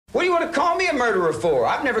want to call me a murderer for?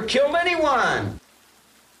 I've never killed anyone.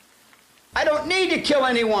 I don't need to kill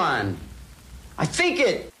anyone. I think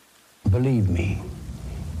it. Believe me,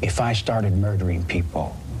 if I started murdering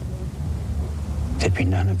people, there'd be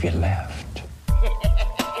none of you left.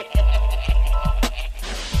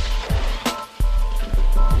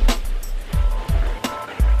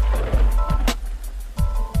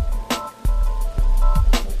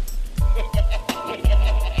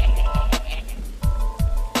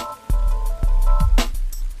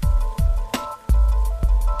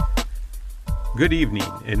 Good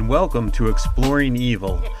evening, and welcome to Exploring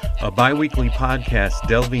Evil, a bi-weekly podcast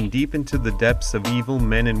delving deep into the depths of evil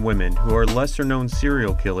men and women who are lesser-known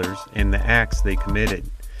serial killers and the acts they committed.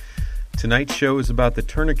 Tonight's show is about the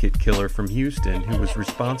Tourniquet Killer from Houston, who was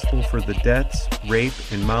responsible for the deaths, rape,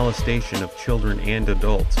 and molestation of children and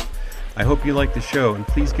adults. I hope you like the show, and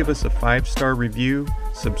please give us a 5-star review,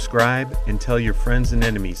 subscribe, and tell your friends and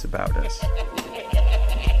enemies about us.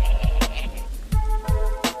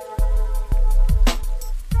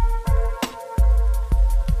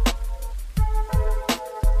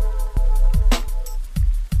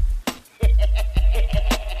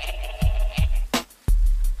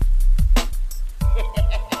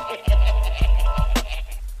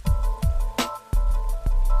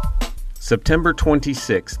 September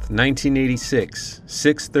 26, 1986,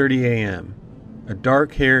 6:30 a.m. A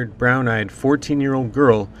dark-haired, brown-eyed 14-year-old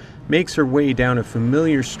girl makes her way down a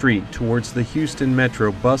familiar street towards the Houston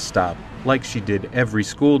Metro bus stop like she did every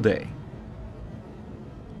school day.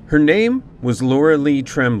 Her name was Laura Lee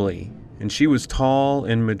Tremblay, and she was tall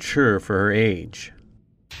and mature for her age.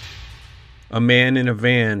 A man in a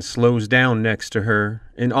van slows down next to her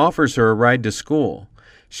and offers her a ride to school.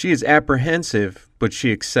 She is apprehensive, but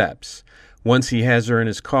she accepts. Once he has her in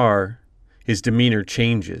his car, his demeanor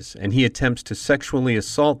changes, and he attempts to sexually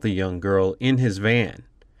assault the young girl in his van.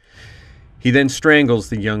 He then strangles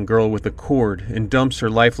the young girl with a cord and dumps her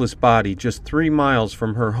lifeless body just 3 miles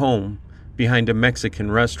from her home behind a Mexican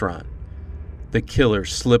restaurant. The killer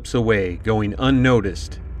slips away, going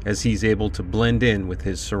unnoticed as he's able to blend in with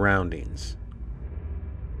his surroundings.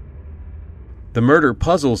 The murder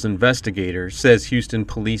puzzles investigators, says Houston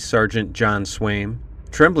Police Sergeant John Swaim.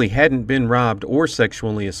 Tremblay hadn't been robbed or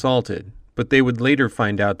sexually assaulted, but they would later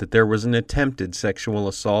find out that there was an attempted sexual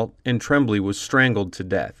assault and Tremblay was strangled to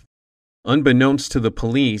death. Unbeknownst to the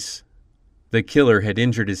police, the killer had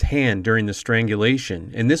injured his hand during the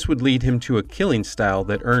strangulation, and this would lead him to a killing style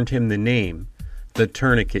that earned him the name, the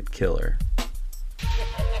Tourniquet Killer.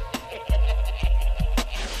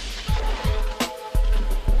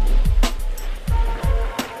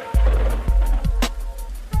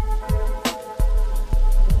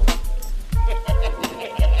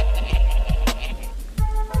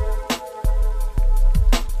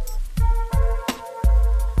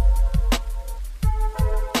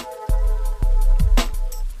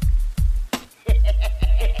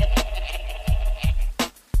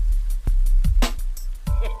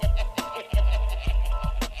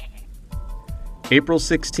 April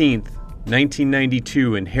 16th,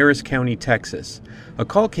 1992 in Harris County, Texas. A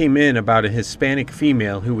call came in about a Hispanic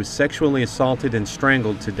female who was sexually assaulted and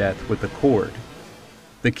strangled to death with a cord.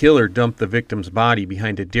 The killer dumped the victim's body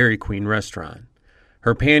behind a Dairy Queen restaurant.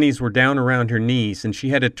 Her panties were down around her knees and she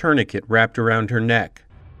had a tourniquet wrapped around her neck.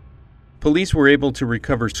 Police were able to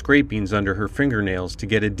recover scrapings under her fingernails to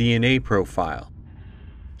get a DNA profile.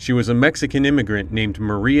 She was a Mexican immigrant named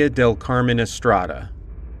Maria del Carmen Estrada.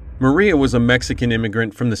 Maria was a Mexican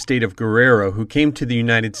immigrant from the state of Guerrero who came to the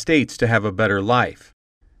United States to have a better life.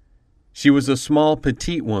 She was a small,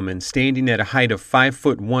 petite woman standing at a height of 5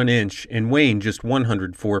 foot 1 inch and weighing just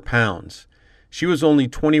 104 pounds. She was only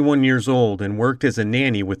 21 years old and worked as a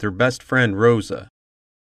nanny with her best friend Rosa.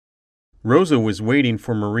 Rosa was waiting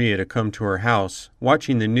for Maria to come to her house,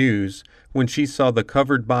 watching the news, when she saw the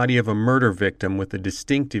covered body of a murder victim with a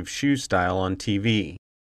distinctive shoe style on TV.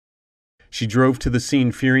 She drove to the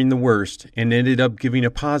scene fearing the worst and ended up giving a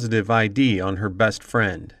positive ID on her best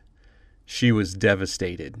friend. She was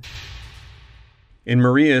devastated. In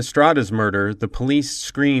Maria Estrada's murder, the police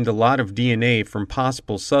screened a lot of DNA from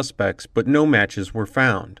possible suspects, but no matches were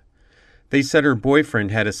found. They said her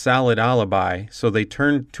boyfriend had a solid alibi, so they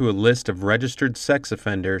turned to a list of registered sex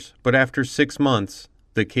offenders, but after 6 months,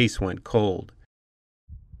 the case went cold.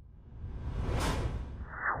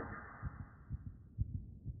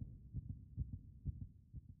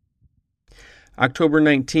 October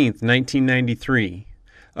 19, 1993.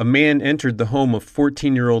 A man entered the home of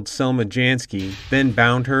 14-year-old Selma Jansky, then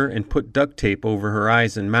bound her and put duct tape over her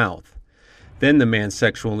eyes and mouth. Then the man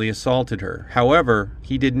sexually assaulted her. However,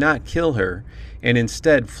 he did not kill her and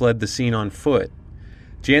instead fled the scene on foot.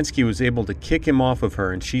 Jansky was able to kick him off of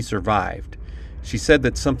her and she survived. She said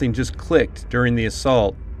that something just clicked during the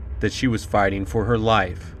assault, that she was fighting for her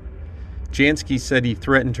life. Jansky said he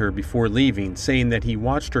threatened her before leaving, saying that he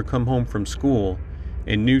watched her come home from school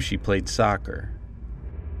and knew she played soccer.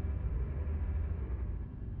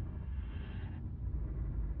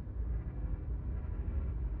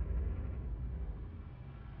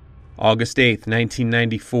 August 8,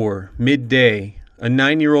 1994, midday, a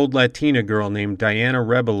 9-year-old Latina girl named Diana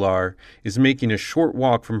Rebelar is making a short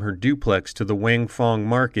walk from her duplex to the Wang Fong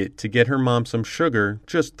market to get her mom some sugar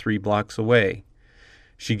just 3 blocks away.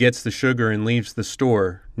 She gets the sugar and leaves the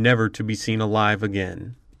store, never to be seen alive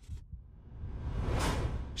again.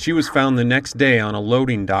 She was found the next day on a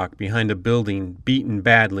loading dock behind a building, beaten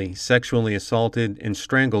badly, sexually assaulted, and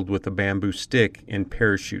strangled with a bamboo stick and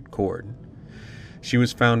parachute cord. She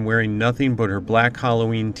was found wearing nothing but her black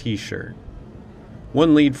Halloween t-shirt.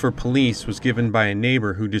 One lead for police was given by a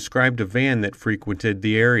neighbor who described a van that frequented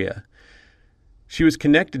the area. She was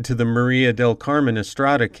connected to the Maria del Carmen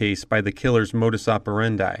Estrada case by the killer's modus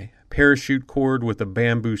operandi. Parachute cord with a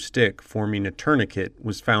bamboo stick forming a tourniquet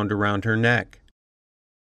was found around her neck.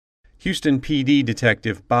 Houston PD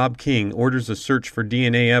Detective Bob King orders a search for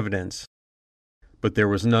DNA evidence, but there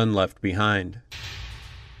was none left behind.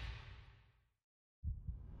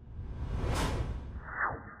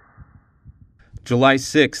 July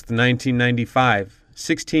 6, 1995,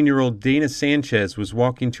 16-year-old Dana Sanchez was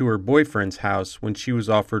walking to her boyfriend's house when she was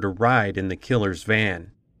offered a ride in the killer's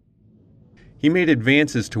van. He made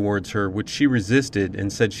advances towards her, which she resisted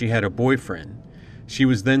and said she had a boyfriend. She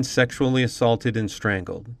was then sexually assaulted and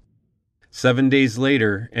strangled. 7 days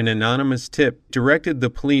later, an anonymous tip directed the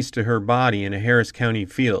police to her body in a Harris County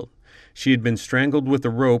field. She had been strangled with a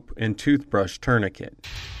rope and toothbrush tourniquet.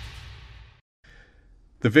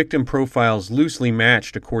 The victim profiles loosely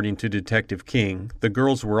matched according to Detective King. The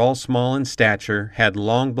girls were all small in stature, had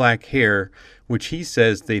long black hair, which he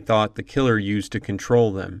says they thought the killer used to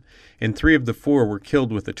control them, and 3 of the 4 were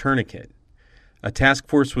killed with a tourniquet. A task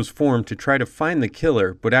force was formed to try to find the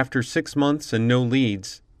killer, but after 6 months and no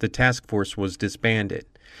leads, the task force was disbanded.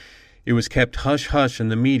 It was kept hush-hush in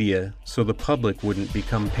the media so the public wouldn't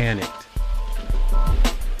become panicked.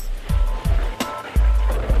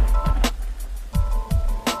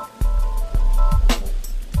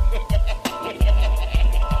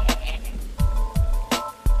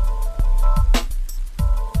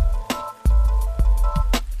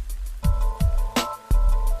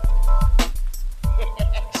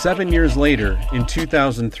 Seven years later, in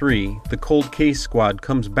 2003, the Cold Case Squad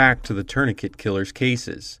comes back to the Tourniquet Killer's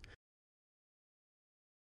cases.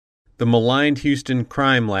 The maligned Houston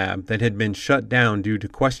crime lab that had been shut down due to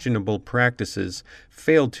questionable practices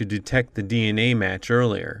failed to detect the DNA match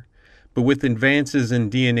earlier. But with advances in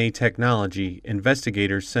DNA technology,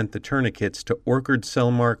 investigators sent the tourniquets to Orchard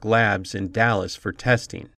Cellmark Labs in Dallas for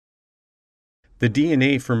testing. The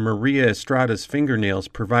DNA from Maria Estrada's fingernails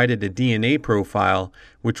provided a DNA profile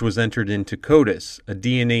which was entered into CODIS, a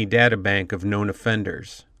DNA databank of known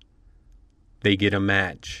offenders. They get a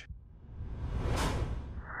match.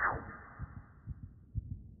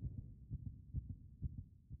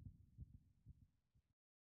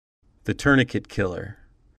 The Tourniquet Killer.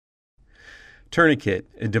 Tourniquet,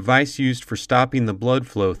 a device used for stopping the blood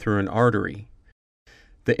flow through an artery.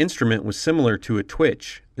 The instrument was similar to a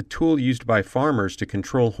twitch, a tool used by farmers to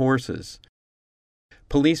control horses.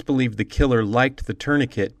 Police believe the killer liked the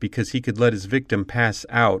tourniquet because he could let his victim pass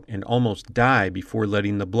out and almost die before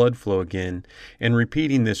letting the blood flow again, and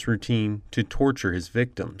repeating this routine to torture his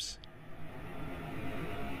victims.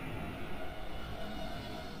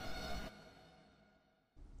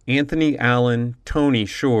 Anthony Allen Tony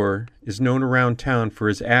Shore is known around town for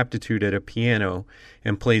his aptitude at a piano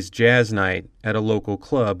and plays jazz night at a local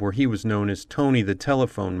club where he was known as Tony the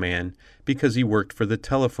Telephone Man because he worked for the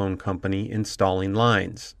telephone company installing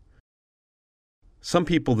lines. Some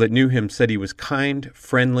people that knew him said he was kind,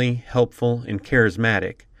 friendly, helpful, and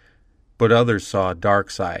charismatic, but others saw a dark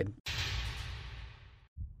side.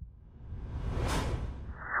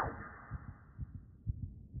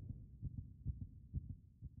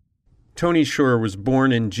 Tony Shore was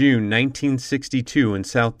born in June 1962 in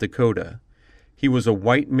South Dakota. He was a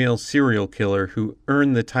white male serial killer who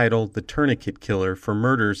earned the title the Tourniquet Killer for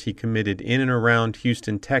murders he committed in and around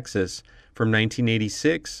Houston, Texas from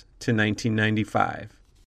 1986 to 1995.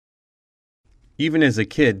 Even as a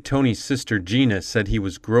kid, Tony's sister Gina said he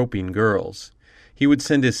was groping girls. He would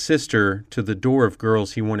send his sister to the door of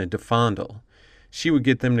girls he wanted to fondle. She would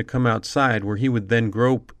get them to come outside where he would then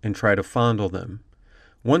grope and try to fondle them.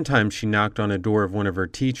 One time she knocked on a door of one of her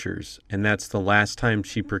teachers, and that's the last time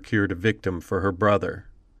she procured a victim for her brother.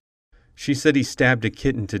 She said he stabbed a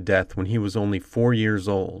kitten to death when he was only 4 years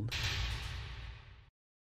old.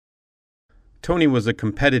 Tony was a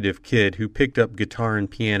competitive kid who picked up guitar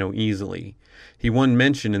and piano easily. He won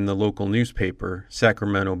mention in the local newspaper,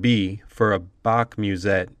 Sacramento Bee, for a Bach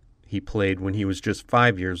musette he played when he was just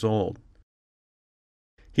 5 years old.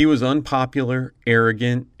 He was unpopular,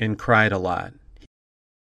 arrogant, and cried a lot.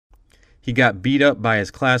 He got beat up by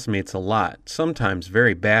his classmates a lot, sometimes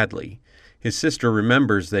very badly. His sister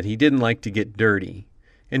remembers that he didn't like to get dirty,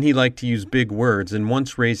 and he liked to use big words, and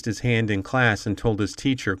once raised his hand in class and told his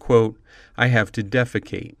teacher, quote, "I have to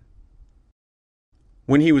defecate."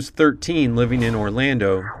 When he was 13, living in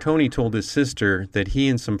Orlando, Tony told his sister that he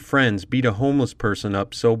and some friends beat a homeless person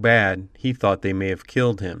up so bad he thought they may have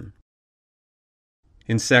killed him.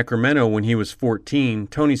 In Sacramento, when he was 14,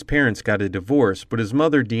 Tony's parents got a divorce, but his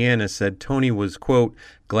mother, Deanna, said Tony was, quote,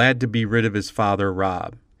 "glad to be rid of his father,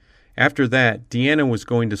 Rob." After that, Deanna was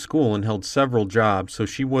going to school and held several jobs, so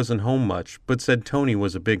she wasn't home much, but said Tony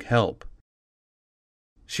was a big help.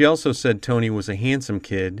 She also said Tony was a handsome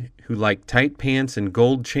kid who liked tight pants and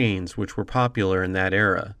gold chains, which were popular in that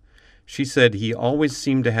era. She said he always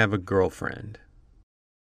seemed to have a girlfriend.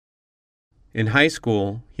 In high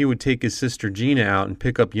school, he would take his sister Gina out and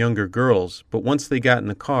pick up younger girls, but once they got in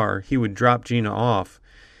the car, he would drop Gina off,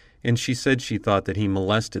 and she said she thought that he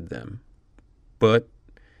molested them. But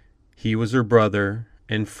he was her brother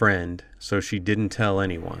and friend, so she didn't tell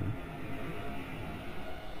anyone.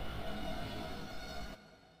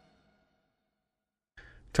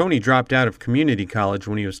 Tony dropped out of community college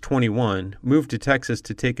when he was 21, moved to Texas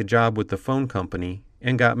to take a job with the phone company,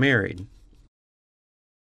 and got married.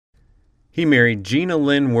 He married Gina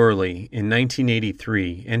Lynn Worley in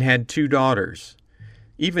 1983 and had 2 daughters.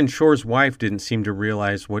 Even Shore's wife didn't seem to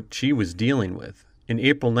realize what she was dealing with. In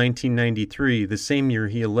April 1993, the same year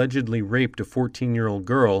he allegedly raped a 14-year-old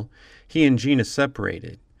girl, he and Gina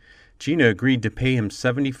separated. Gina agreed to pay him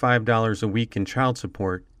 $75 a week in child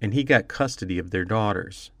support, and he got custody of their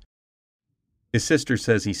daughters. His sister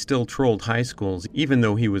says he still trolled high schools, even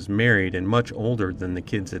though he was married and much older than the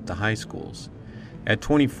kids at the high schools. At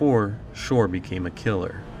 24, Shore became a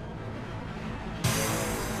killer.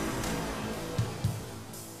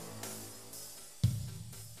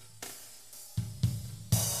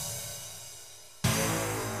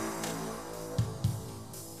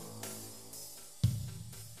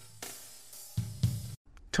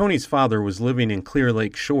 Tony's father was living in Clear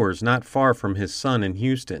Lake Shores, not far from his son in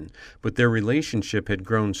Houston, but their relationship had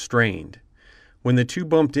grown strained. When the two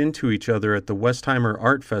bumped into each other at the Westheimer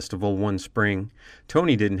Art Festival one spring,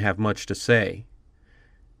 Tony didn't have much to say.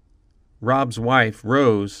 Rob's wife,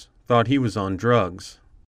 Rose, thought he was on drugs.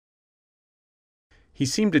 He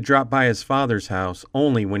seemed to drop by his father's house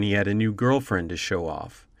only when he had a new girlfriend to show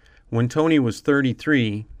off. When Tony was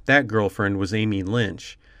 33, that girlfriend was Amy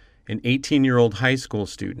Lynch, an 18-year-old high school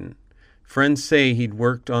student. Friends say he'd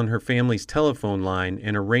worked on her family's telephone line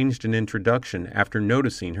and arranged an introduction after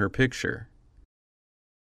noticing her picture.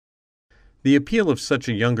 The appeal of such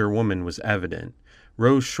a younger woman was evident.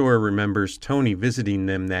 Rose Shore remembers Tony visiting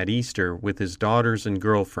them that Easter with his daughters and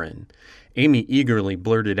girlfriend. Amy eagerly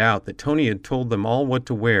blurted out that Tony had told them all what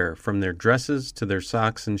to wear, from their dresses to their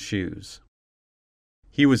socks and shoes.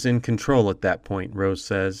 He was in control at that point, Rose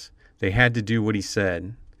says. They had to do what he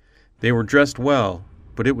said. They were dressed well,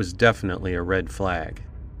 but it was definitely a red flag.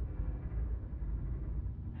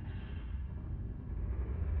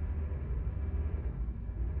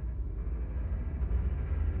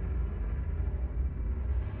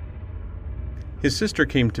 His sister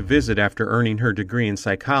came to visit after earning her degree in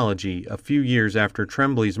psychology a few years after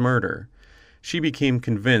Tremblay's murder. She became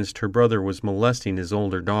convinced her brother was molesting his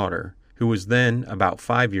older daughter, who was then about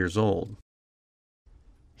 5 years old.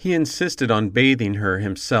 He insisted on bathing her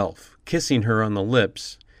himself, kissing her on the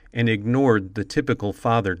lips, and ignored the typical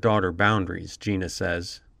father-daughter boundaries, Gina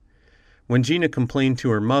says. When Gina complained to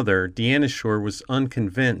her mother, Deanna Shore was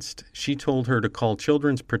unconvinced. She told her to call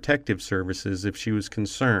Children's Protective Services if she was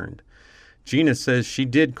concerned. Gina says she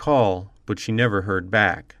did call, but she never heard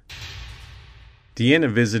back.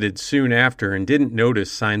 Deanna visited soon after and didn't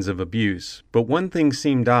notice signs of abuse, but one thing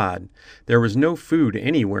seemed odd. There was no food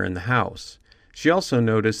anywhere in the house. She also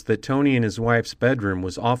noticed that Tony and his wife's bedroom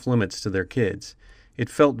was off-limits to their kids. It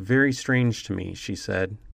felt very strange to me, she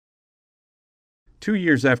said. 2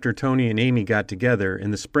 years after Tony and Amy got together, in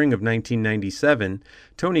the spring of 1997,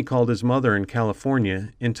 Tony called his mother in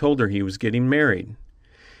California and told her he was getting married.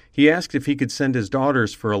 He asked if he could send his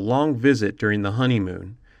daughters for a long visit during the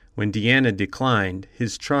honeymoon. When Deanna declined,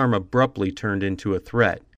 his charm abruptly turned into a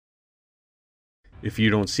threat. "If you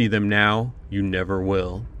don't see them now, you never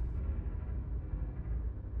will."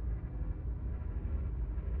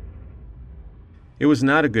 It was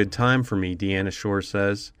not a good time for me, Deanna Shore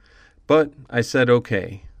says. But I said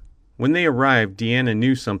okay. When they arrived, Deanna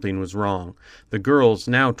knew something was wrong. The girls,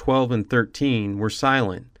 now 12 and 13, were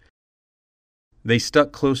silent. They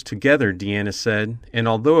stuck close together, Deanna said, and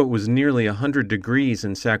although it was nearly 100 degrees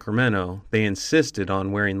in Sacramento, they insisted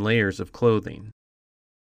on wearing layers of clothing.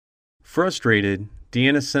 Frustrated,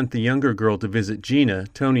 Deanna sent the younger girl to visit Gina,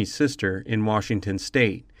 Tony's sister, in Washington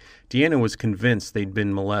State. Deanna was convinced they'd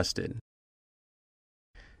been molested.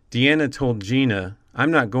 Deanna told Gina,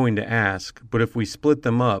 "I'm not going to ask, but if we split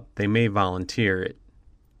them up, they may volunteer it."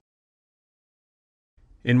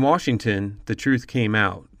 In Washington, the truth came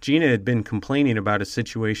out. Gina had been complaining about a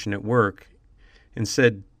situation at work and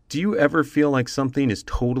said, "Do you ever feel like something is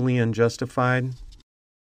totally unjustified?"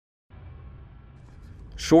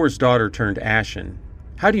 Shore's daughter turned ashen.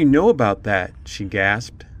 "How do you know about that?" she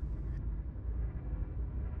gasped.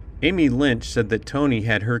 Amy Lynch said that Tony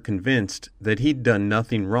had her convinced that he'd done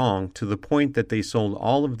nothing wrong to the point that they sold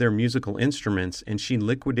all of their musical instruments and she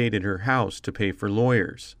liquidated her house to pay for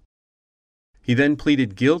lawyers. He then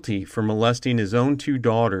pleaded guilty for molesting his own 2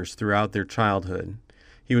 daughters throughout their childhood.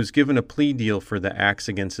 He was given a plea deal for the acts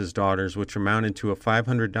against his daughters, which amounted to a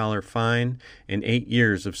 $500 fine and 8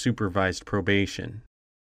 years of supervised probation.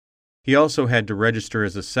 He also had to register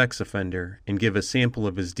as a sex offender and give a sample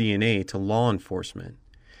of his DNA to law enforcement.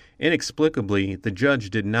 Inexplicably, the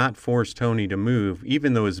judge did not force Tony to move,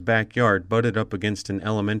 even though his backyard butted up against an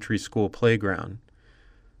elementary school playground.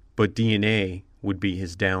 But DNA would be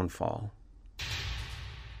his downfall.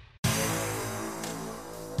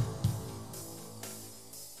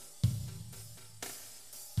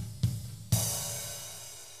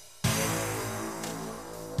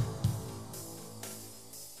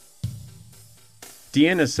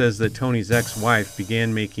 Deanna says that Tony's ex-wife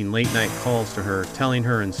began making late-night calls to her, telling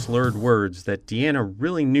her in slurred words that Deanna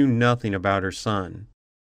really knew nothing about her son.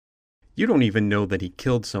 "You don't even know that he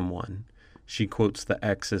killed someone," she quotes the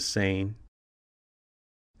ex as saying.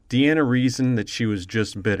 Deanna reasoned that she was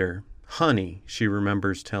just bitter. "Honey," she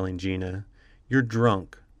remembers telling Gina, "you're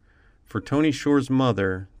drunk." For Tony Shore's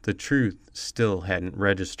mother, the truth still hadn't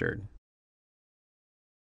registered.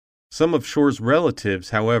 Some of Shore's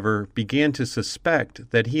relatives, however, began to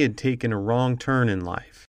suspect that he had taken a wrong turn in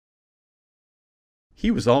life. "He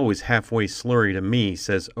was always halfway slurry to me,"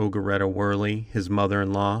 says Ogaretta Worley, his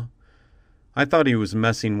mother-in-law. "I thought he was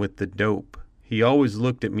messing with the dope. He always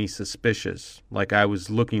looked at me suspicious, like I was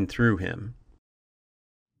looking through him."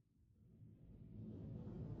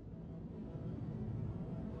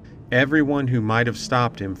 Everyone who might have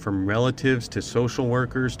stopped him, from relatives to social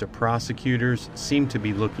workers to prosecutors, seemed to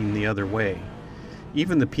be looking the other way.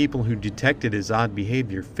 Even the people who detected his odd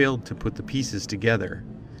behavior failed to put the pieces together.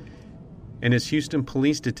 And as Houston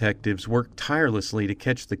police detectives worked tirelessly to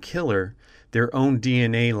catch the killer, their own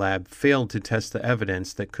DNA lab failed to test the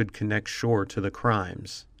evidence that could connect Shore to the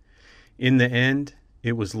crimes. In the end,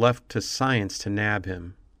 it was left to science to nab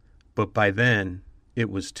him. But by then, it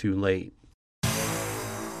was too late.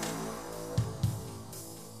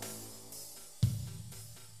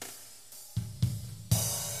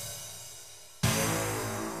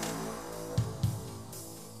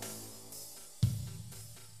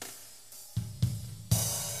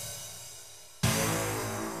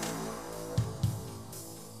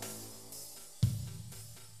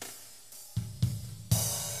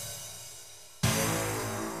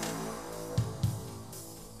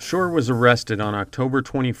 Shore was arrested on October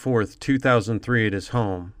 24, 2003 at his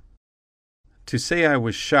home. "To say I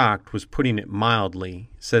was shocked was putting it mildly,"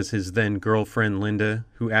 says his then-girlfriend Linda,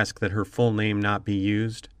 who asked that her full name not be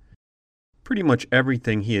used. "Pretty much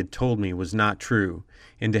everything he had told me was not true,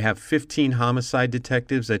 and to have 15 homicide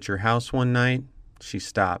detectives at your house one night," she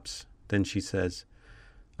stops. Then she says,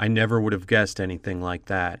 "I never would have guessed anything like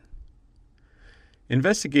that."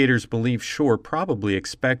 Investigators believe Shore probably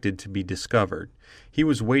expected to be discovered. He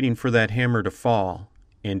was waiting for that hammer to fall,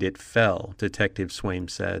 and it fell, Detective Swaim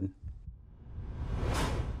said.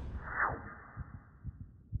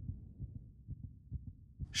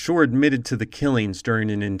 Shore admitted to the killings during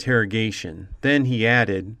an interrogation. Then he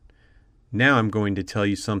added, "Now I'm going to tell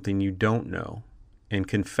you something you don't know," and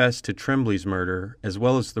confessed to Tremblay's murder as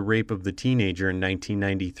well as the rape of the teenager in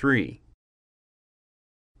 1993.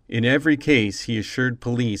 In every case, he assured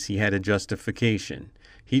police he had a justification.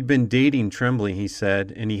 He'd been dating Tremblay, he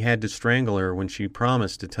said, and he had to strangle her when she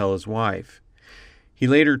promised to tell his wife. He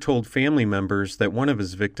later told family members that one of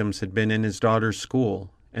his victims had been in his daughter's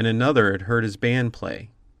school, and another had heard his band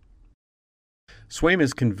play. Swaim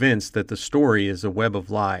is convinced that the story is a web of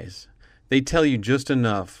lies. "They tell you just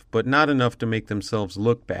enough, but not enough to make themselves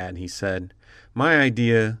look bad," he said. "My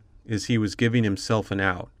idea is he was giving himself an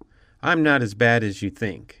out. I'm not as bad as you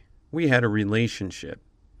think. We had a relationship.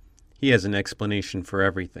 He has an explanation for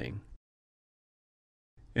everything.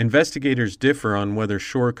 Investigators differ on whether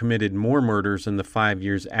Shore committed more murders in the 5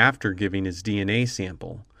 years after giving his DNA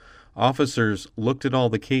sample. Officers looked at all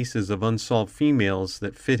the cases of unsolved females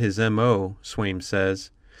that fit his M.O., Swaim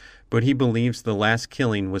says, but he believes the last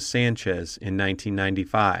killing was Sanchez in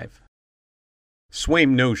 1995.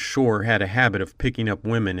 Swaim knows Shore had a habit of picking up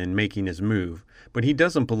women and making his move, but he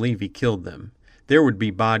doesn't believe he killed them. There would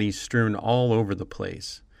be bodies strewn all over the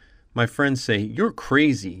place. My friends say, "You're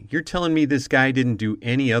crazy. You're telling me this guy didn't do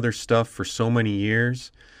any other stuff for so many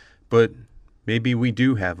years?" But maybe we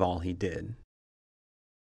do have all he did.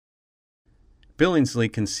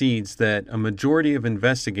 Billingsley concedes that a majority of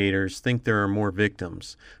investigators think there are more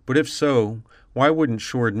victims, but if so, why wouldn't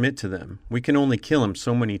Shore admit to them? We can only kill him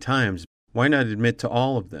so many times. Why not admit to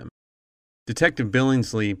all of them? Detective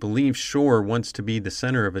Billingsley believes Shore wants to be the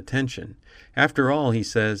center of attention. After all, he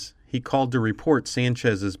says, he called to report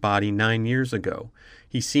Sanchez's body 9 years ago.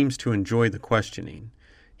 He seems to enjoy the questioning.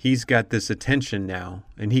 He's got this attention now,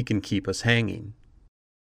 and he can keep us hanging.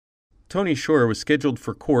 Tony Shore was scheduled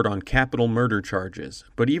for court on capital murder charges,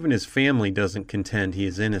 but even his family doesn't contend he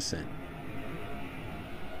is innocent.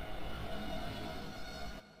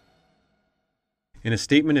 In a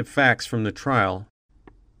statement of facts from the trial,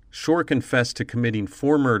 Shore confessed to committing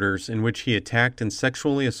 4 murders in which he attacked and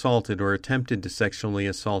sexually assaulted or attempted to sexually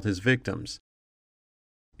assault his victims,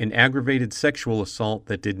 an aggravated sexual assault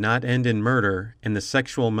that did not end in murder, and the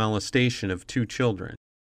sexual molestation of 2 children.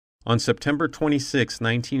 On September 26,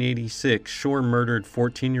 1986, Shore murdered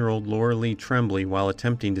 14-year-old Laura Lee Tremblay while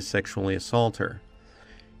attempting to sexually assault her.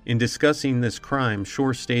 In discussing this crime,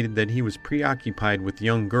 Shore stated that he was preoccupied with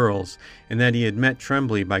young girls and that he had met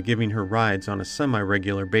Tremblay by giving her rides on a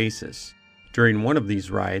semi-regular basis. During one of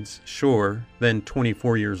these rides, Shore, then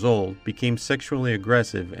 24 years old, became sexually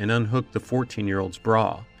aggressive and unhooked the 14-year-old's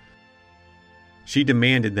bra. She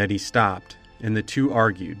demanded that he stopped, and the two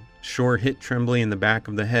argued. Shore hit Tremblay in the back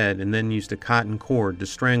of the head and then used a cotton cord to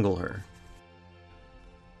strangle her.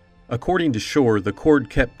 According to Shore, the cord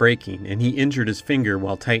kept breaking and he injured his finger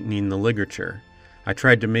while tightening the ligature. "I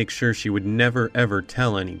tried to make sure she would never ever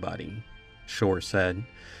tell anybody," Shore said.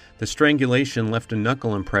 The strangulation left a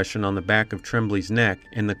knuckle impression on the back of Tremblay's neck,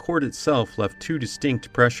 and the cord itself left 2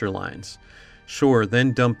 distinct pressure lines. Shore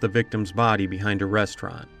then dumped the victim's body behind a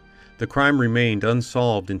restaurant. The crime remained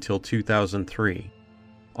unsolved until 2003.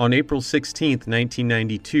 On April 16,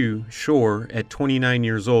 1992, Shore, at 29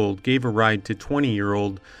 years old, gave a ride to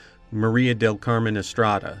 20-year-old Maria del Carmen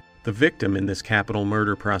Estrada, the victim in this capital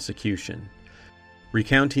murder prosecution.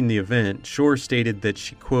 Recounting the event, Shore stated that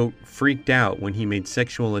she, quote, freaked out when he made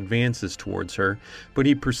sexual advances towards her, but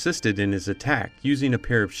he persisted in his attack, using a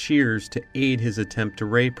pair of shears to aid his attempt to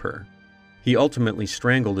rape her. He ultimately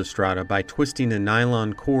strangled Estrada by twisting a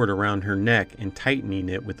nylon cord around her neck and tightening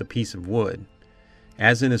it with a piece of wood.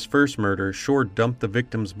 As in his first murder, Shore dumped the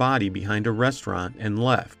victim's body behind a restaurant and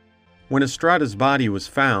left. When Estrada's body was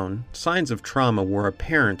found, signs of trauma were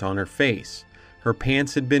apparent on her face. Her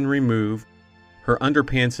pants had been removed, her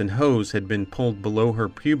underpants and hose had been pulled below her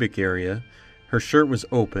pubic area, her shirt was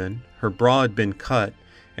open, her bra had been cut,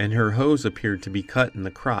 and her hose appeared to be cut in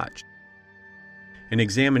the crotch. An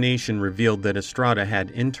examination revealed that Estrada had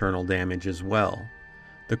internal damage as well.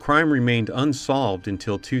 The crime remained unsolved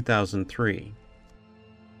until 2003.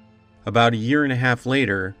 About a year and a half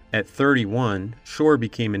later, at 31, Shore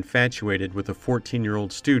became infatuated with a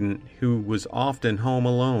 14-year-old student who was often home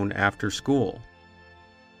alone after school.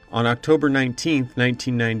 On October 19,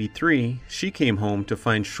 1993, she came home to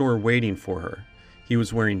find Shore waiting for her. He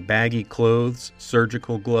was wearing baggy clothes,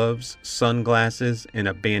 surgical gloves, sunglasses, and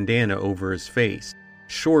a bandana over his face.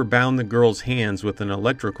 Shore bound the girl's hands with an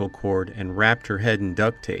electrical cord and wrapped her head in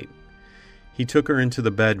duct tape. He took her into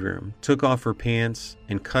the bedroom, took off her pants,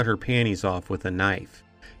 and cut her panties off with a knife.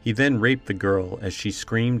 He then raped the girl as she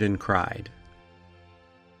screamed and cried.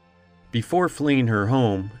 Before fleeing her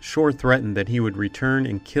home, Shore threatened that he would return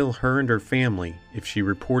and kill her and her family if she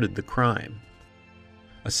reported the crime.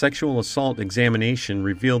 A sexual assault examination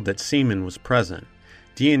revealed that semen was present.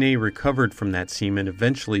 DNA recovered from that semen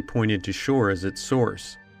eventually pointed to Shore as its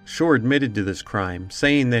source. Shore admitted to this crime,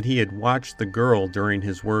 saying that he had watched the girl during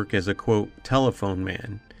his work as a, quote, telephone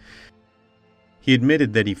man. He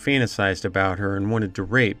admitted that he fantasized about her and wanted to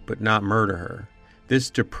rape but not murder her. This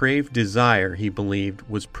depraved desire, he believed,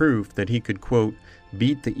 was proof that he could, quote,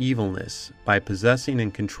 beat the evilness by possessing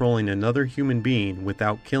and controlling another human being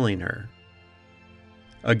without killing her.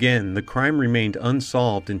 Again, the crime remained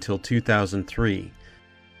unsolved until 2003.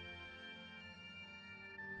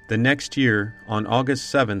 The next year, on August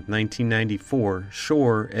 7, 1994,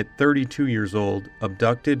 Shore, at 32 years old,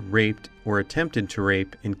 abducted, raped, or attempted to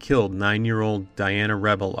rape and killed 9-year-old Diana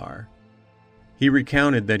Rebelar. He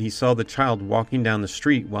recounted that he saw the child walking down the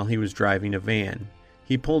street while he was driving a van.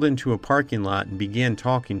 He pulled into a parking lot and began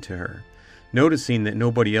talking to her. Noticing that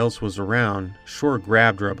nobody else was around, Shore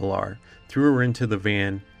grabbed Rebelar, threw her into the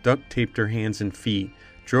van, duct taped her hands and feet,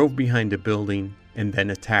 drove behind a building, and then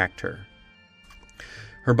attacked her.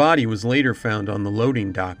 Her body was later found on the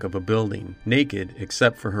loading dock of a building, naked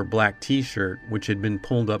except for her black t-shirt, which had been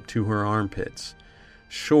pulled up to her armpits.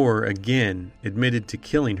 Shore, again, admitted to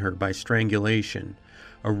killing her by strangulation.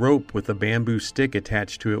 A rope with a bamboo stick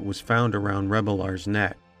attached to it was found around Rebelar's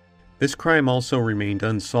neck. This crime also remained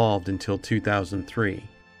unsolved until 2003.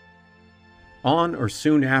 On or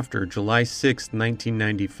soon after July 6,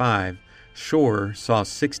 1995, Shore saw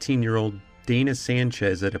 16-year-old Dana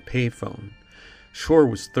Sanchez at a payphone. Shore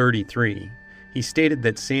was 33. He stated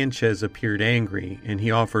that Sanchez appeared angry and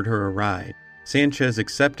he offered her a ride. Sanchez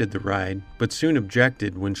accepted the ride, but soon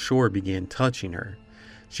objected when Shore began touching her.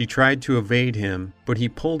 She tried to evade him, but he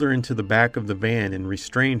pulled her into the back of the van and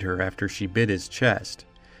restrained her after she bit his chest.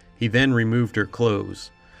 He then removed her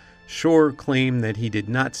clothes. Shore claimed that he did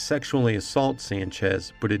not sexually assault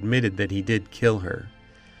Sanchez, but admitted that he did kill her.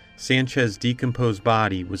 Sanchez's decomposed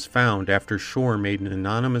body was found after Shore made an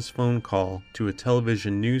anonymous phone call to a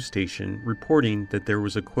television news station reporting that there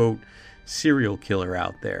was a, quote, serial killer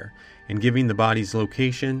out there, and giving the body's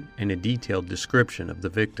location and a detailed description of the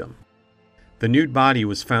victim. The nude body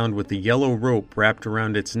was found with a yellow rope wrapped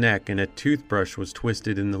around its neck and a toothbrush was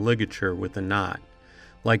twisted in the ligature with a knot.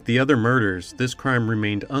 Like the other murders, this crime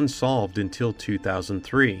remained unsolved until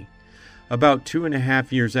 2003. About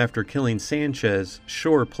 2.5 years after killing Sanchez,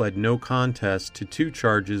 Shore pled no contest to 2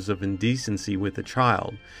 charges of indecency with a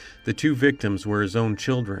child. The 2 victims were his own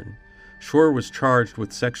children. Shore was charged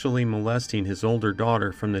with sexually molesting his older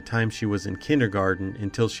daughter from the time she was in kindergarten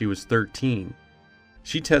until she was 13.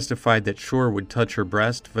 She testified that Shore would touch her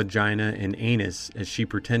breast, vagina, and anus as she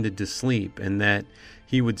pretended to sleep, and that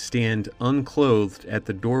he would stand unclothed at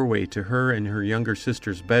the doorway to her and her younger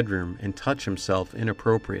sister's bedroom and touch himself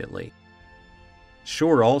inappropriately.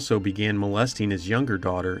 Shore also began molesting his younger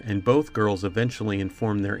daughter, and both girls eventually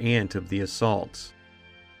informed their aunt of the assaults.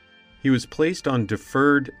 He was placed on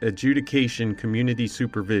deferred adjudication community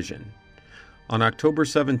supervision. On October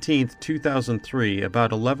 17, 2003,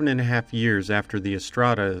 about 11.5 years after the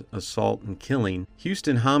Estrada assault and killing,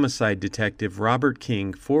 Houston homicide detective Robert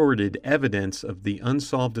King forwarded evidence of the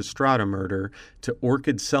unsolved Estrada murder to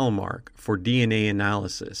Orchid Cellmark for DNA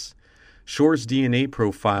analysis. Shore's DNA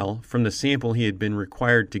profile, from the sample he had been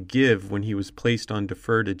required to give when he was placed on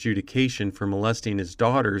deferred adjudication for molesting his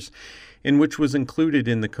daughters, and which was included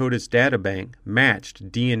in the CODIS databank, matched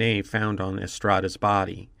DNA found on Estrada's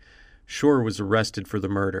body. Shore was arrested for the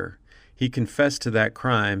murder. He confessed to that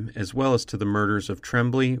crime, as well as to the murders of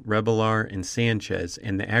Tremblay, Rebelar, and Sanchez,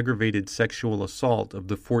 and the aggravated sexual assault of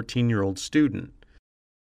the 14-year-old student.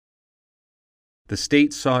 The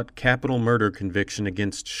state sought capital murder conviction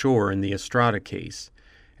against Shore in the Estrada case.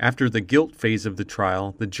 After the guilt phase of the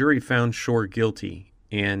trial, the jury found Shore guilty,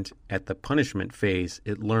 and, at the punishment phase,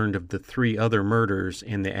 it learned of the 3 other murders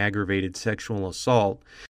and the aggravated sexual assault,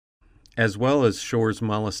 as well as Shore's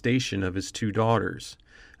molestation of his 2 daughters.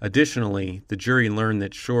 Additionally, the jury learned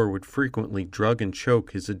that Shore would frequently drug and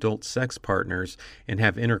choke his adult sex partners and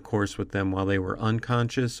have intercourse with them while they were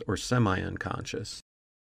unconscious or semi-unconscious.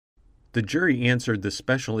 The jury answered the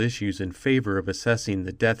special issues in favor of assessing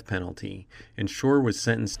the death penalty, and Shore was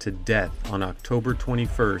sentenced to death on October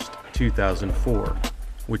 21, 2004,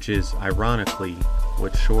 which is, ironically,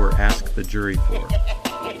 what Shore asked the jury for.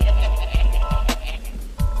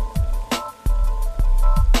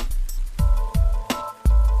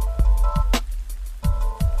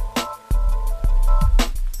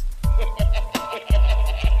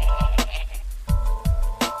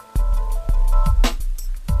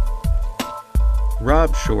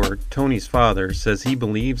 Rob Shore, Tony's father, says he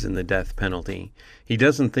believes in the death penalty. He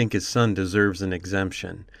doesn't think his son deserves an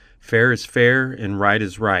exemption. Fair is fair and right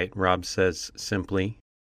is right, Rob says simply.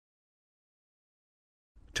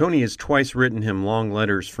 Tony has twice written him long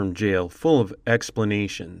letters from jail full of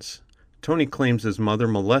explanations. Tony claims his mother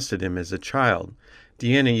molested him as a child.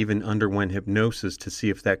 Deanna even underwent hypnosis to see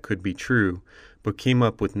if that could be true, but came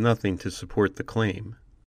up with nothing to support the claim.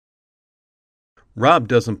 Rob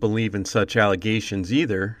doesn't believe in such allegations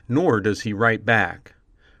either, nor does he write back.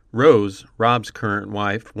 Rose, Rob's current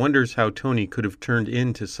wife, wonders how Tony could have turned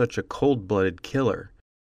into such a cold-blooded killer.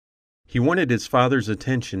 He wanted his father's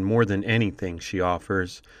attention more than anything, she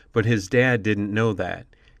offers, but his dad didn't know that.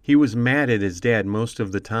 He was mad at his dad most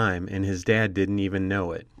of the time, and his dad didn't even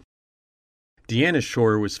know it. Deanna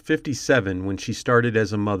Shore was 57 when she started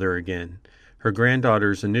as a mother again. Her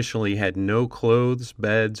granddaughters initially had no clothes,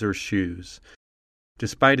 beds, or shoes.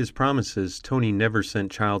 Despite his promises, Tony never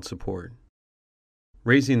sent child support.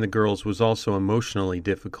 Raising the girls was also emotionally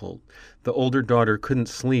difficult. The older daughter couldn't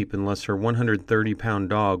sleep unless her 130-pound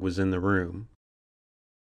dog was in the room.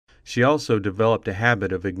 She also developed a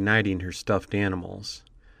habit of igniting her stuffed animals.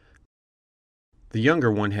 The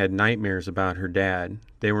younger one had nightmares about her dad.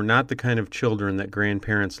 They were not the kind of children that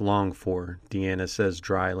grandparents long for, Deanna says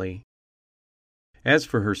dryly. As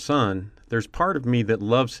for her son, there's part of me that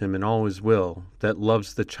loves him and always will, that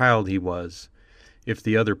loves the child he was. If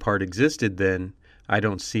the other part existed then, I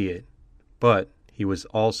don't see it. But he was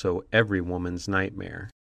also every woman's nightmare.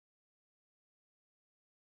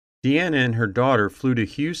 Deanna and her daughter flew to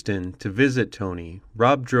Houston to visit Tony.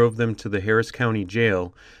 Rob drove them to the Harris County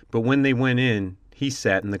Jail, but when they went in, he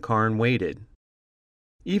sat in the car and waited.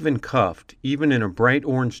 Even cuffed, even in a bright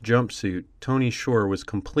orange jumpsuit, Tony Shore was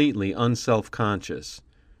completely unself-conscious.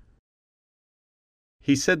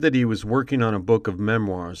 He said that he was working on a book of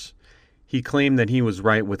memoirs. He claimed that he was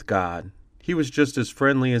right with God. He was just as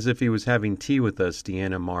friendly as if he was having tea with us,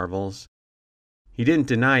 Deanna marvels. He didn't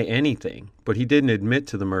deny anything, but he didn't admit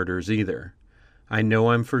to the murders either. I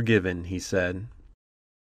know I'm forgiven, he said.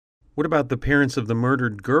 What about the parents of the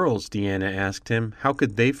murdered girls? Deanna asked him. How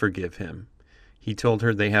could they forgive him? He told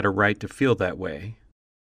her they had a right to feel that way.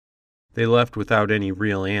 They left without any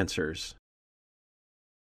real answers.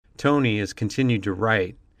 Tony has continued to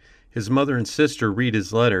write. His mother and sister read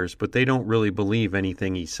his letters, but they don't really believe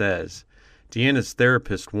anything he says. Deanna's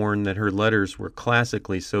therapist warned that her letters were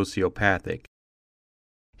classically sociopathic.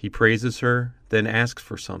 He praises her, then asks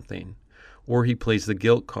for something, or he plays the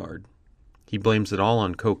guilt card. He blames it all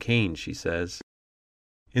on cocaine, she says.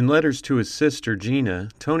 In letters to his sister, Gina,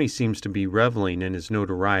 Tony seems to be reveling in his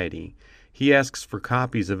notoriety. He asks for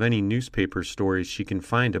copies of any newspaper stories she can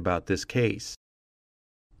find about this case.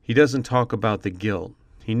 He doesn't talk about the guilt.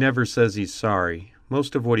 He never says he's sorry.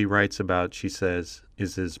 Most of what he writes about, she says,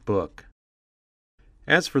 is his book.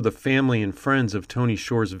 As for the family and friends of Tony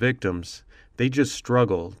Shore's victims, they just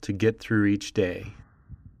struggle to get through each day.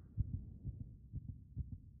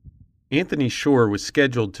 Anthony Shore was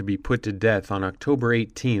scheduled to be put to death on October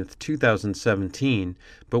 18, 2017,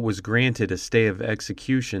 but was granted a stay of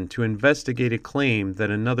execution to investigate a claim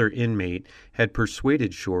that another inmate had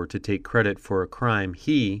persuaded Shore to take credit for a crime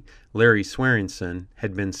he, Larry Swearingson,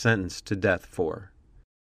 had been sentenced to death for.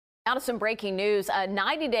 Now to some breaking news. A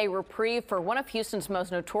 90-day reprieve for one of Houston's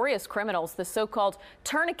most notorious criminals, the so-called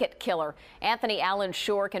tourniquet killer. Anthony Allen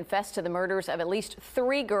Shore confessed to the murders of at least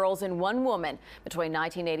 3 girls and 1 woman between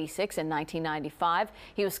 1986 and 1995.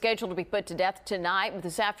 He was scheduled to be put to death tonight, but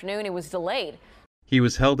this afternoon it was delayed. He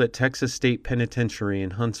was held at Texas State Penitentiary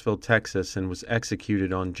in Huntsville, Texas, and was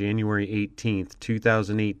executed on January 18,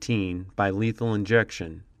 2018 by lethal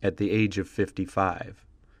injection at the age of 55.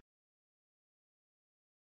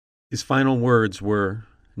 His final words were,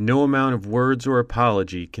 "No amount of words or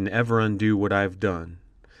apology can ever undo what I've done.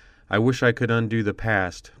 I wish I could undo the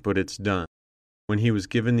past, but it's done." When he was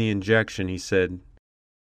given the injection, he said,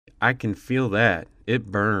 "I can feel that. It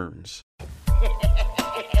burns."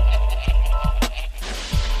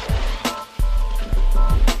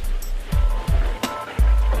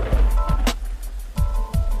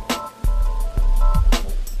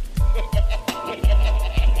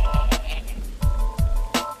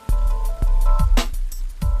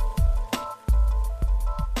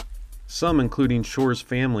 Some, including Shore's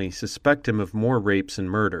family, suspect him of more rapes and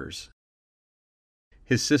murders.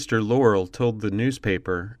 His sister Laurel told the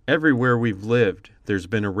newspaper, "Everywhere we've lived, there's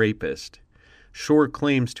been a rapist." Shore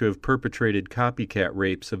claims to have perpetrated copycat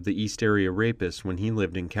rapes of the East Area rapists when he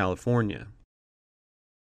lived in California.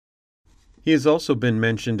 He has also been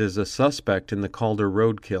mentioned as a suspect in the Calder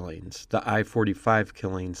Road killings, the I-45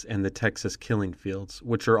 killings, and the Texas killing fields,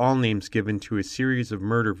 which are all names given to a series of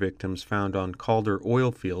murder victims found on Calder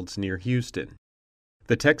oil fields near Houston.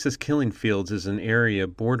 The Texas killing fields is an area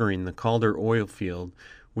bordering the Calder oil field,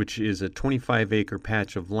 which is a 25-acre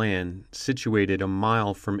patch of land situated a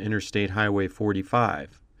mile from Interstate Highway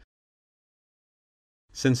 45.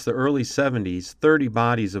 Since the early 70s, 30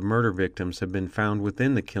 bodies of murder victims have been found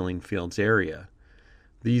within the killing fields area.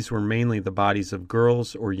 These were mainly the bodies of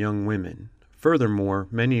girls or young women. Furthermore,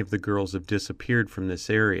 many of the girls have disappeared from this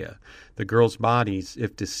area. The girls' bodies,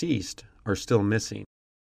 if deceased, are still missing.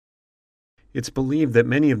 It's believed that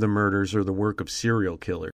many of the murders are the work of serial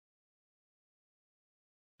killers.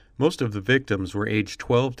 Most of the victims were aged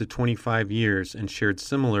 12 to 25 years and shared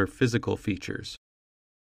similar physical features.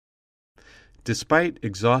 Despite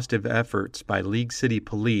exhaustive efforts by League City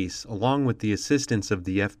Police, along with the assistance of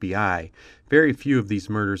the FBI, very few of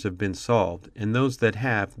these murders have been solved, and those that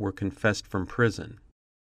have were confessed from prison.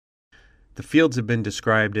 The fields have been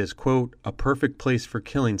described as, quote, a perfect place for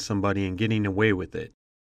killing somebody and getting away with it.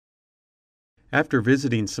 After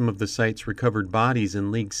visiting some of the site's recovered bodies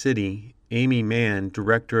in League City, Amy Mann,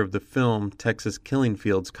 director of the film Texas Killing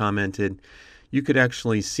Fields, commented, "You could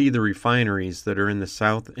actually see the refineries that are in the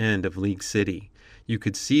south end of League City. You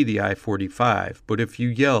could see the I-45, but if you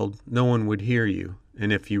yelled, no one would hear you,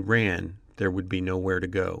 and if you ran, there would be nowhere to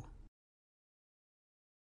go."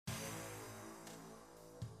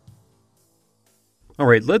 All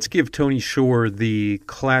right, let's give Tony Shore the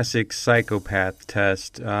classic psychopath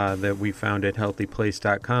test that we found at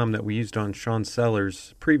healthyplace.com that we used on Sean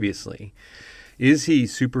Sellers previously. Is he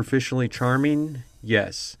superficially charming?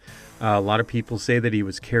 Yes. A lot of people say that he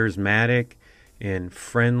was charismatic and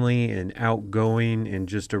friendly and outgoing and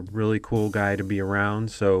just a really cool guy to be around.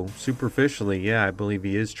 So superficially, yeah, I believe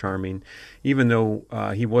he is charming. Even though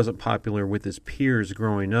he wasn't popular with his peers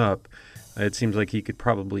growing up, it seems like he could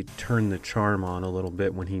probably turn the charm on a little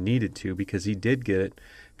bit when he needed to, because he did get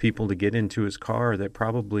people to get into his car that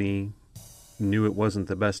probably knew it wasn't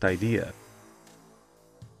the best idea.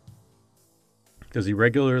 Does he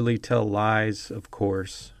regularly tell lies? Of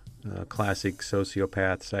course. Classic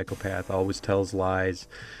sociopath, psychopath, always tells lies,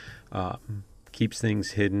 keeps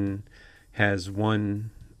things hidden, has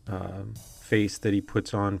one face that he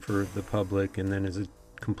puts on for the public and then is a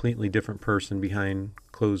completely different person behind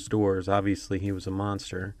closed doors. Obviously, he was a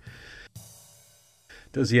monster.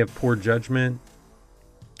 Does he have poor judgment?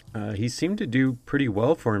 He seemed to do pretty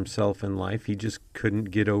well for himself in life. He just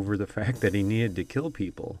couldn't get over the fact that he needed to kill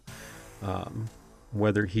people.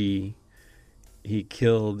 Whether he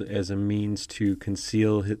killed as a means to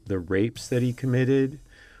conceal the rapes that he committed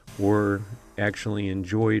or actually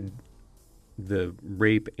enjoyed the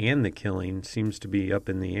rape and the killing seems to be up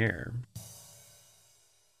in the air.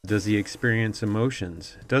 Does he experience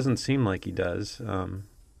emotions? It doesn't seem like he does.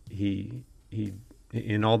 He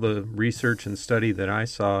in all the research and study that I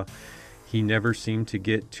saw, he never seemed to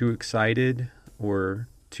get too excited or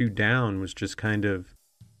too down, was just kind of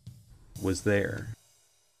was there.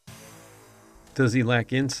 Does he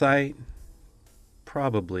lack insight?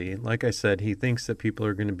 Probably. Like I said, he thinks that people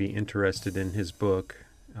are going to be interested in his book,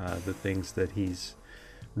 the things that he's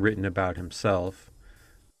written about himself.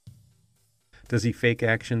 Does he fake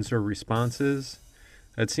actions or responses?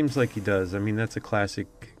 It seems like he does. I mean, that's a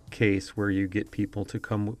classic case where you get people to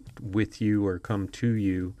come with you or come to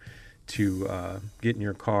you to get in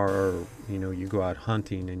your car, or, you know, you go out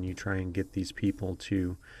hunting and you try and get these people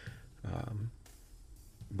to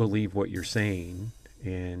believe what you're saying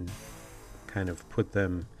and kind of put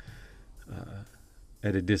them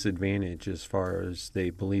at a disadvantage as far as they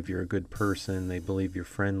believe you're a good person, they believe you're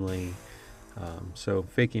friendly. So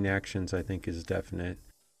faking actions, I think, is definite.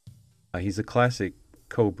 He's a classic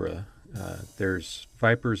cobra. There's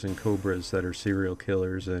vipers and cobras that are serial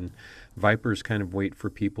killers, and vipers kind of wait for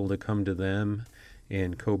people to come to them,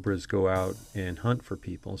 and cobras go out and hunt for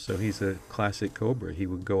people. So he's a classic cobra. He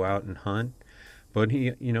would go out and hunt, but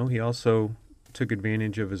he also took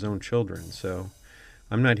advantage of his own children. So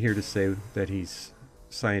I'm not here to say that he's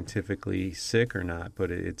scientifically sick or not,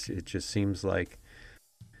 but it just seems like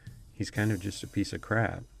he's kind of just a piece of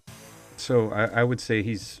crap. So I would say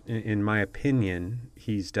he's, in my opinion,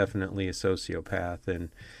 he's definitely a sociopath and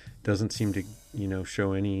doesn't seem to,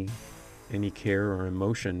 show any care or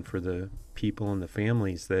emotion for the people and the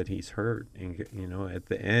families that he's hurt. And, at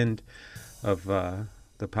the end of the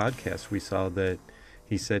podcast, we saw that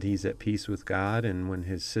he said he's at peace with God. And when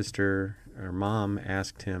his sister or mom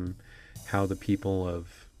asked him how the people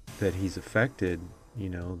that he's affected,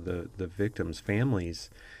 the victims'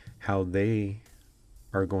 families, how they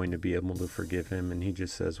are going to be able to forgive him, and he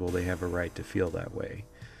just says, well, they have a right to feel that way.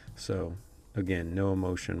 So again, no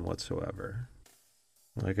emotion whatsoever.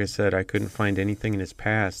 Like I said, I couldn't find anything in his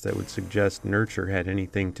past that would suggest nurture had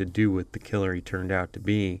anything to do with the killer he turned out to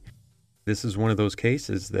be. This is one of those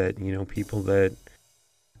cases that, people that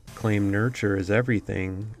claim nurture is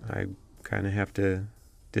everything, I kind of have to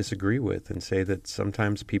disagree with and say that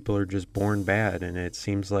sometimes people are just born bad, and it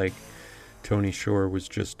seems like Tony Shore was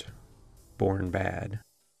just born bad.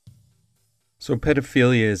 So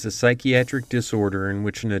pedophilia is a psychiatric disorder in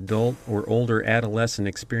which an adult or older adolescent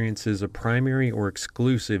experiences a primary or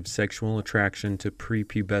exclusive sexual attraction to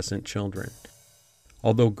prepubescent children.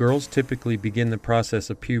 Although girls typically begin the process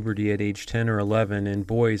of puberty at age 10 or 11 and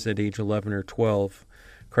boys at age 11 or 12,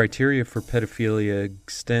 criteria for pedophilia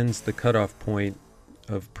extends the cutoff point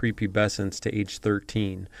of prepubescence to age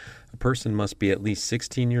 13. A person must be at least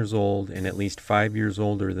 16 years old and at least 5 years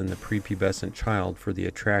older than the prepubescent child for the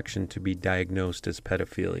attraction to be diagnosed as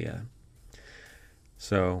pedophilia.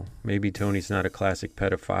 So maybe Tony's not a classic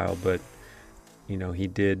pedophile, but, he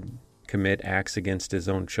did commit acts against his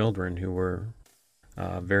own children who were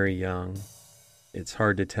very young. It's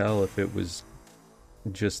hard to tell if it was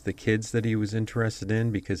just the kids that he was interested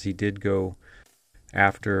in, because he did go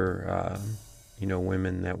after,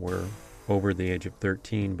 women that were over the age of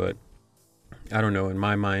 13. But I don't know, in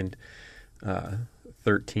my mind,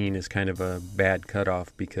 13 is kind of a bad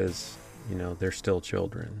cutoff because, they're still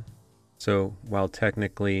children. So while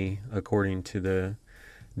technically, according to the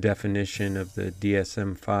definition of the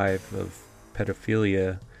DSM-5 of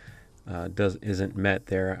pedophilia, isn't met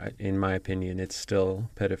there, in my opinion, it's still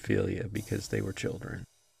pedophilia because they were children.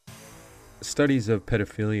 Studies of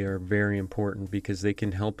pedophilia are very important because they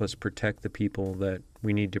can help us protect the people that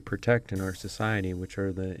we need to protect in our society, which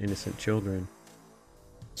are the innocent children.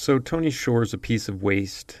 So Tony Shore's a piece of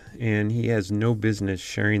waste, and he has no business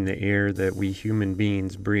sharing the air that we human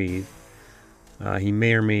beings breathe. He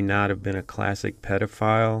may or may not have been a classic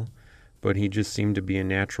pedophile, but he just seemed to be a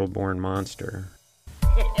natural-born monster.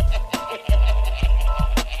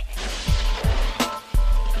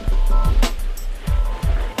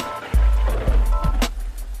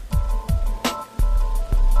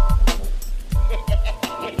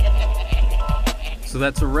 So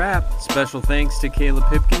that's a wrap. Special thanks to Caleb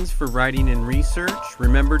Hipkins for writing and research.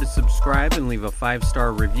 Remember to subscribe and leave a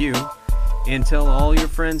 5-star review. And tell all your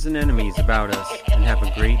friends and enemies about us. And have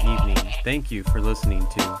a great evening. Thank you for listening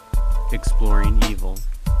to Exploring Evil.